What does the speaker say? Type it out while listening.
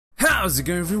How's it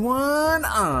going, everyone?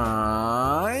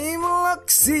 I'm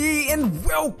Luxy and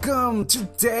welcome!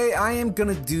 Today I am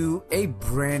gonna do a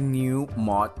brand new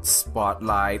mod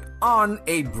spotlight on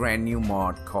a brand new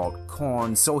mod called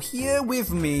CORNS. So here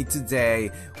with me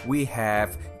today we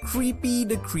have Creepy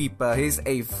the Creeper. He's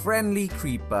a friendly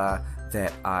creeper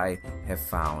that I have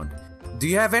found. Do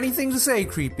you have anything to say,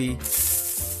 Creepy?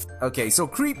 Okay, so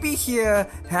Creepy here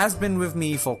has been with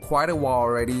me for quite a while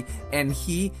already, and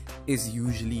he is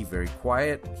usually very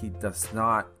quiet. He does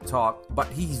not talk, but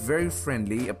he's very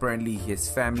friendly. Apparently his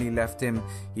family left him.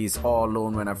 He's all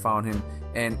alone when I found him,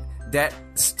 and that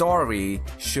story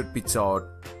should be told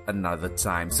another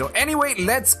time. So anyway,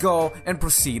 let's go and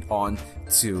proceed on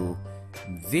to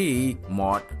the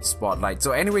mod spotlight.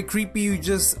 So anyway, Creepy, you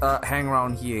just hang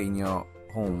around here in your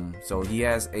home. So he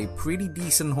has a pretty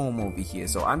decent home over here.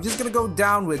 So I'm just gonna go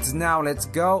downwards now. Let's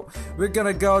go. We're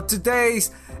gonna go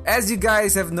today's, as you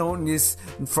guys have noticed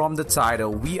from the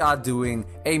title, we are doing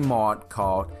a mod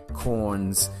called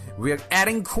CORNS. We're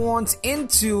adding CORNS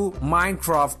into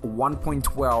Minecraft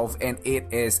 1.12 and it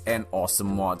is an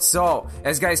awesome mod. So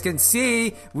as you guys can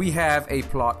see, we have a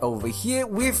plot over here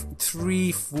with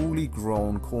 3 fully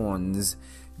grown CORNS.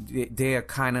 They are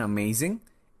kind of amazing,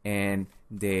 and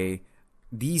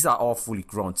these are all fully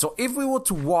grown. So if we were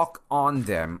to walk on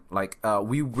them, like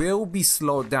we will be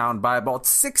slowed down by about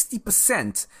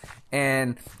 60%.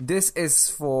 And this is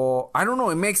for, I don't know,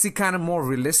 it makes it kind of more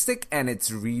realistic, and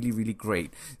it's really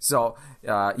great. So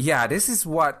yeah, this is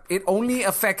what it only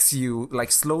affects you,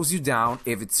 like slows you down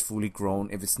if it's fully grown.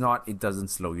 If it's not, it doesn't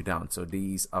slow you down. So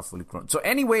these are fully grown. So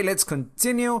anyway, let's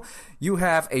continue. You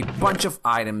have a bunch of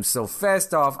items. So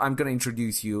first off, I'm gonna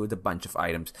introduce you the bunch of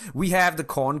items. We have the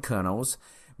corn kernels,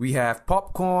 we have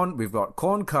popcorn, we've got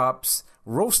corn cups,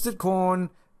 roasted corn,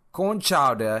 corn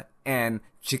chowder, and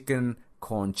chicken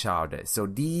corn chowder. So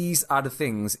these are the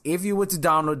things. If you were to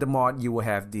download the mod, you will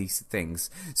have these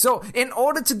things. So in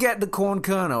order to get the corn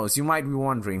kernels, you might be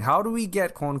wondering, how do we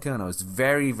get corn kernels?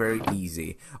 Very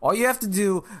easy. All you have to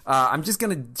do, I'm just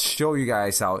gonna show you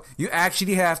guys how. You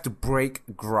actually have to break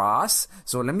grass.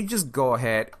 So let me just go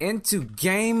ahead into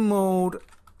game mode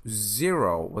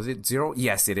 0. Was it 0?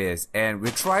 Yes, it is. And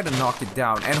we'll try to knock it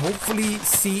down and hopefully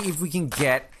see if we can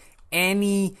get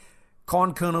any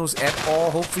corn kernels at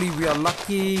all. Hopefully we are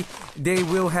lucky. They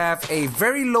will have a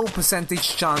very low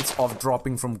percentage chance of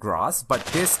dropping from grass, but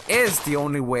this is the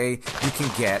only way you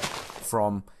can get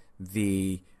from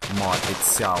the mod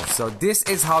itself. So this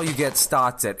is how you get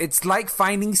started. It's like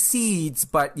finding seeds,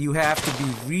 but you have to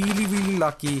be really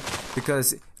lucky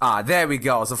because there we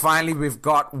go. So finally we've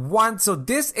got one. So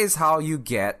this is how you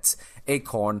get a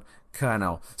corn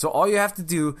kernel. So all you have to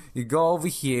do, you go over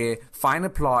here, find a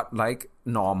plot like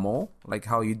normal, like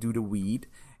how you do the weed,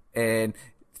 and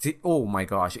oh my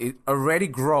gosh, it already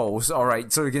grows.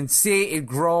 Alright, so you can see it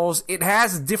grows. It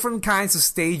has different kinds of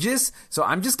stages, so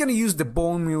I'm just gonna use the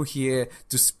bone meal here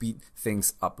to speed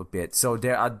things up a bit. So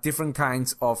there are different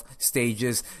kinds of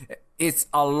stages. It's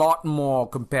a lot more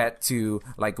compared to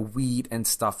like weed and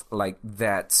stuff like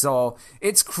that. So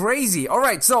it's crazy.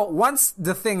 Alright, so once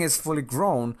the thing is fully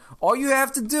grown, all you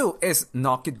have to do is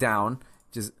knock it down.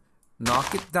 Just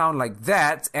knock it down like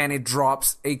that, and it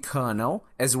drops a kernel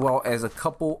as well as a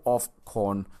couple of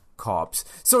corn cobs.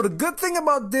 So the good thing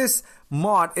about this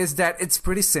mod is that it's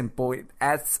pretty simple. It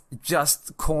adds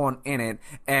just corn in it,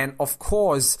 and of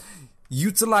course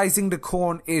utilizing the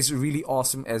corn is really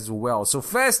awesome as well. So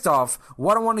first off,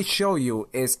 what I want to show you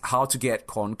is how to get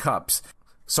corn cups.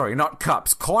 Sorry, not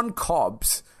cups, corn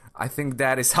cobs. I think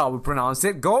that is how we pronounce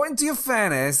it. Go into your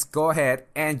furnace, go ahead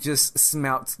and just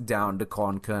smelt down the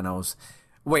corn kernels.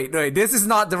 Wait, this is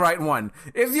not the right one.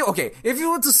 If you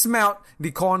were to smelt the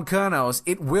corn kernels,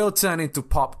 it will turn into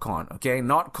popcorn, okay?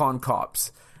 Not corn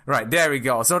cobs. Right, there we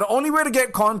go. So the only way to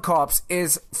get corn cobs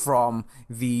is from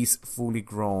these fully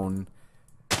grown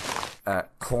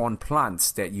corn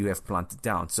plants that you have planted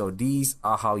down. So these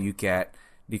are how you get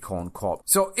the corn cob.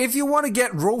 So if you want to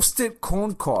get roasted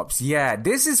corn cobs, yeah,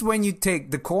 this is when you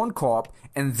take the corn cob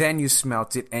and then you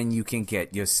smelt it, and you can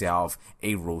get yourself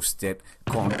a roasted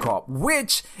corn cob,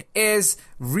 which is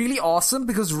really awesome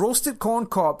because roasted corn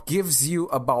cob gives you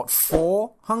about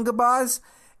 4 hunger bars,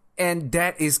 and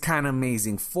that is kind of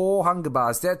amazing. 4 hunger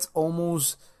bars, that's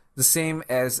almost the same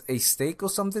as a steak or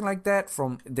something like that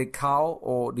from the cow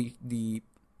or the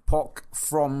pork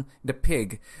from the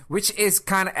pig, which is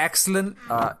kind of excellent.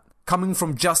 coming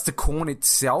from just the corn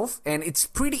itself, and it's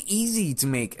pretty easy to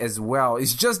make as well.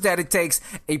 It's just that it takes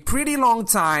a pretty long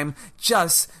time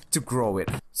just to grow it.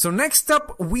 So next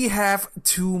up, we have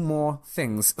two more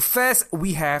things. First,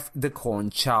 we have the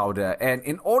corn chowder, and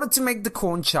in order to make the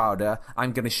corn chowder,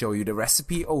 I'm gonna show you the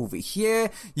recipe over here.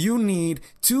 You need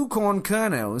 2 corn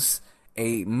kernels,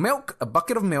 a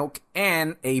bucket of milk,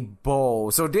 and a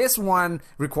bowl. So this one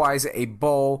requires a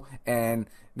bowl, and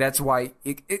that's why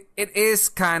it is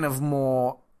kind of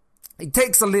more, it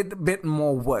takes a little bit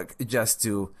more work just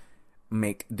to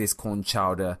make this corn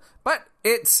chowder, but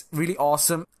it's really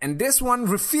awesome. And this one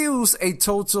refills a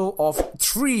total of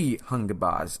 3 hunger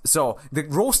bars. So the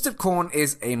roasted corn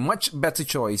is a much better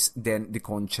choice than the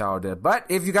corn chowder, but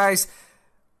if you guys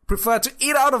prefer to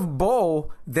eat out of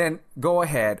bowl, then go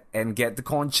ahead and get the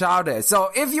corn chowder. So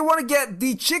if you want to get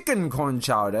the chicken corn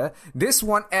chowder, this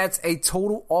one adds a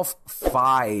total of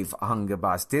 5 hunger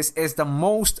bars. This is the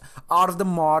most out of the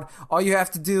mod. All you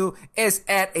have to do is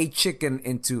add a chicken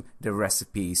into the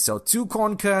recipe. So 2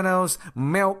 corn kernels,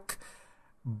 milk,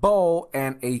 bowl,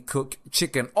 and a cooked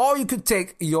chicken. Or you could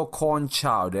take your corn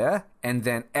chowder and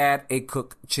then add a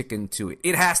cooked chicken to it.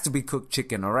 It has to be cooked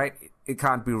chicken, alright? It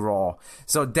can't be raw.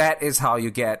 So that is how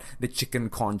you get the chicken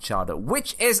corn chowder,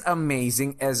 which is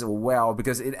amazing as well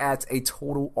because it adds a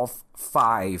total of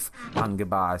 5 hunger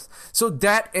bars. So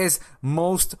that is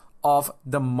most of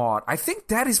the mod. I think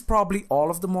that is probably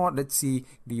all of the mod. Let's see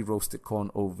the roasted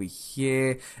corn over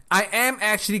here. I am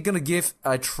actually gonna give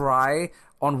a try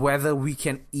on whether we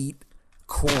can eat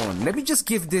corn. Let me just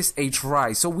give this a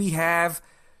try. So we have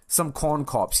some corn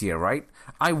cobs here, right?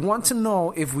 I want to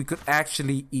know if we could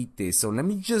actually eat this. So let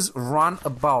me just run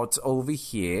about over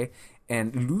here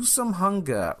and lose some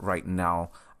hunger right now.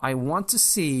 I want to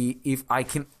see if I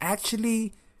can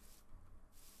actually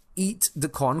eat the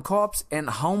corn cobs and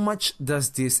how much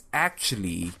does this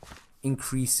actually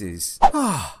increases.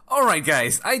 Alright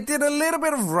guys, I did a little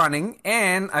bit of running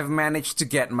and I've managed to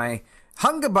get my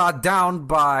hunger bar down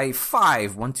by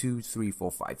 5. 1, 2, 3,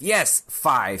 4, 5. Yes,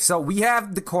 5. So we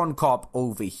have the corn cob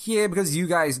over here because you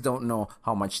guys don't know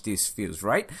how much this feels,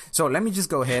 right? So let me just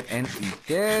go ahead and eat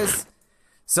this.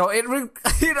 So it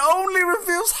only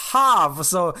refills half.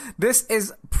 So this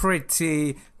is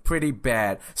pretty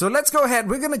bad. So let's go ahead.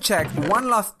 We're gonna check one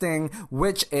last thing,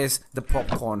 which is the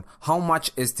popcorn. How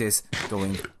much is this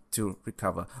going to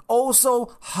recover?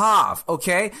 Also half.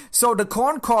 Okay, so the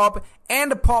corn cob and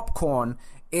the popcorn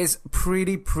is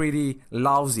pretty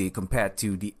lousy compared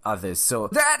to the others. So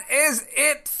that is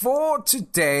it for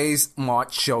today's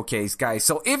mod showcase, guys.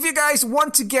 So if you guys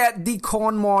want to get the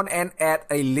corn mod and add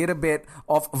a little bit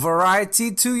of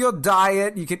variety to your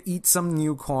diet, you can eat some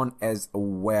new corn as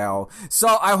well.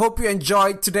 So I hope you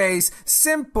enjoyed today's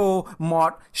simple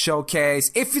mod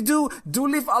showcase. If you do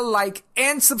leave a like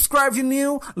and subscribe if you're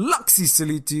new. Luxy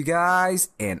salute to you guys,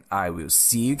 and I will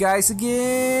see you guys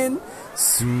again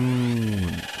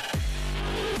soon.